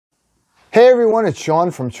Hey everyone, it's Sean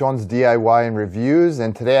from Sean's DIY and Reviews,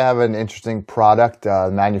 and today I have an interesting product. The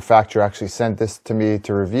manufacturer actually sent this to me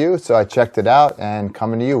to review, so I checked it out and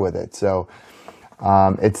coming to you with it. So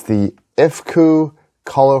it's the Ifkoo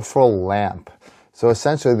colorful lamp. So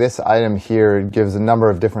essentially this item here gives a number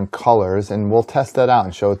of different colors, and we'll test that out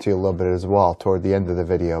and show it to you a little bit as well toward the end of the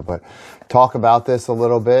video. But talk about this a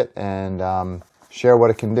little bit and share what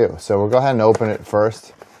it can do. So we'll go ahead and open it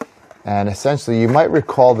first. And essentially, you might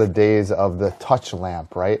recall the days of the touch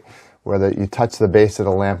lamp, right? Where you touch the base of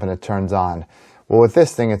the lamp and it turns on. Well, with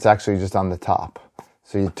this thing, it's actually just on the top.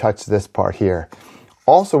 So you touch this part here.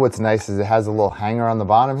 Also, what's nice is it has a little hanger on the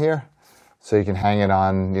bottom here. So you can hang it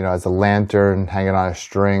on, as a lantern, hang it on a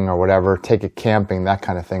string or whatever, take it camping, that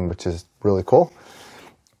kind of thing, which is really cool.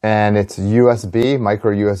 And it's USB,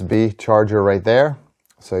 micro USB charger right there.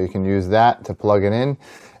 So you can use that to plug it in.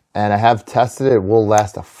 And I have tested it. It will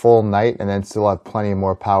last a full night and then still have plenty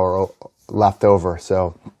more power left over.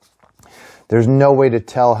 So there's no way to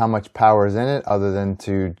tell how much power is in it other than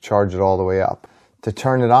to charge it all the way up. To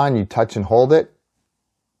turn it on, you touch and hold it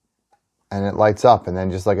and it lights up. And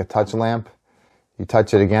then just like a touch lamp, you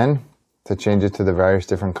touch it again to change it to the various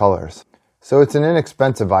different colors. So it's an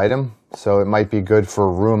inexpensive item. So it might be good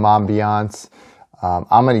for room ambiance.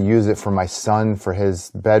 I'm going to use it for my son for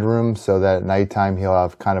his bedroom so that at nighttime he'll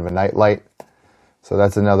have kind of a night light. So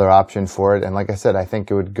that's another option for it. And like I said, I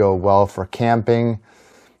think it would go well for camping,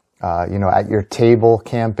 at your table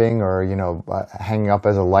camping or, hanging up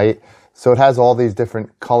as a light. So it has all these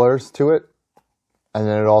different colors to it. And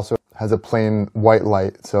then it also has a plain white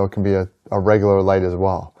light. So it can be a regular light as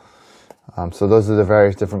well. So those are the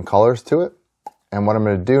various different colors to it. And what I'm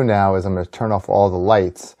going to do now is I'm going to turn off all the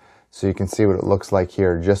lights so you can see what it looks like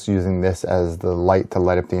here, just using this as the light to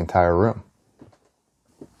light up the entire room.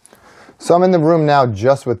 So I'm in the room now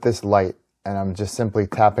just with this light, and I'm just simply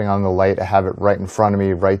tapping on the light. I have it right in front of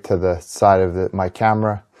me, right to the side of my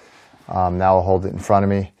camera. Now I'll hold it in front of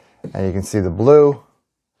me, and you can see the blue.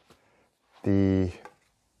 The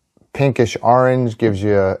pinkish orange gives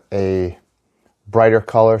you a brighter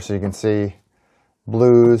color, so you can see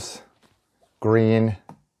blues, green.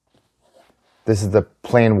 This is the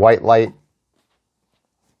plain white light,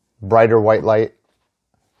 brighter white light,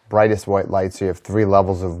 brightest white light. So you have 3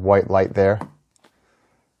 levels of white light there.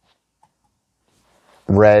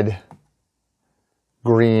 Red,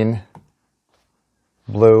 green,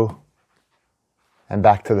 blue, and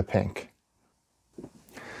back to the pink.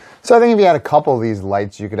 So I think if you had a couple of these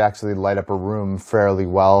lights, you could actually light up a room fairly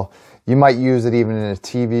well. You might use it even in a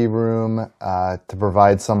TV room to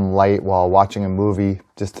provide some light while watching a movie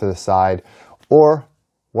just to the side. Or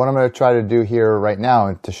what I'm going to try to do here right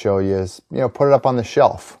now to show you is, put it up on the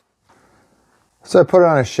shelf. So I put it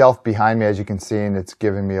on a shelf behind me, as you can see, and it's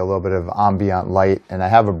giving me a little bit of ambient light. And I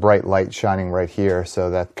have a bright light shining right here, so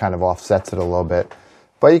that kind of offsets it a little bit.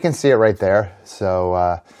 But you can see it right there.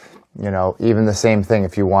 So, even the same thing,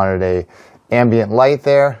 if you wanted a ambient light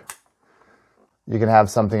there, you can have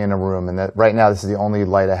something in a room. And right now, this is the only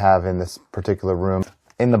light I have in this particular room.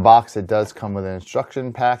 In the box, it does come with an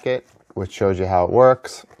instruction packet, which shows you how it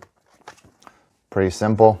works. Pretty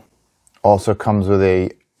simple. Also comes with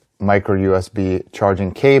a micro USB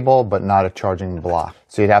charging cable, but not a charging block.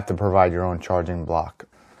 So you'd have to provide your own charging block.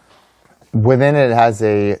 Within it has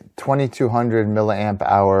a 2200 milliamp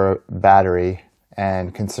hour battery,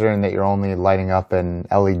 and considering that you're only lighting up an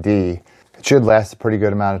LED, it should last a pretty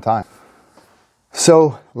good amount of time.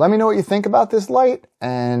 So let me know what you think about this light,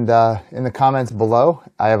 and in the comments below.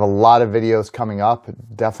 I have a lot of videos coming up,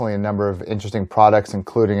 definitely a number of interesting products,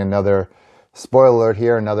 including another, spoiler alert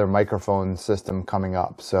here, another microphone system coming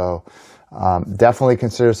up. So definitely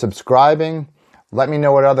consider subscribing. Let me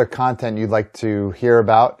know what other content you'd like to hear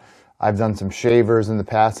about. I've done some shavers in the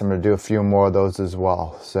past. I'm going to do a few more of those as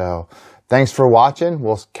well. So thanks for watching.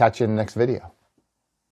 We'll catch you in the next video.